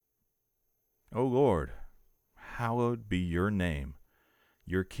O Lord, hallowed be your name.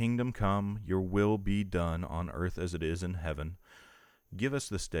 Your kingdom come, your will be done on earth as it is in heaven. Give us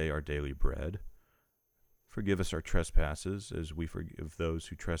this day our daily bread. Forgive us our trespasses as we forgive those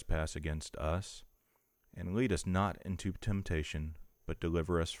who trespass against us. And lead us not into temptation, but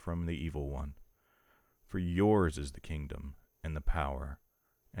deliver us from the evil one. For yours is the kingdom, and the power,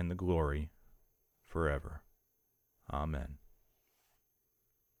 and the glory, forever. Amen.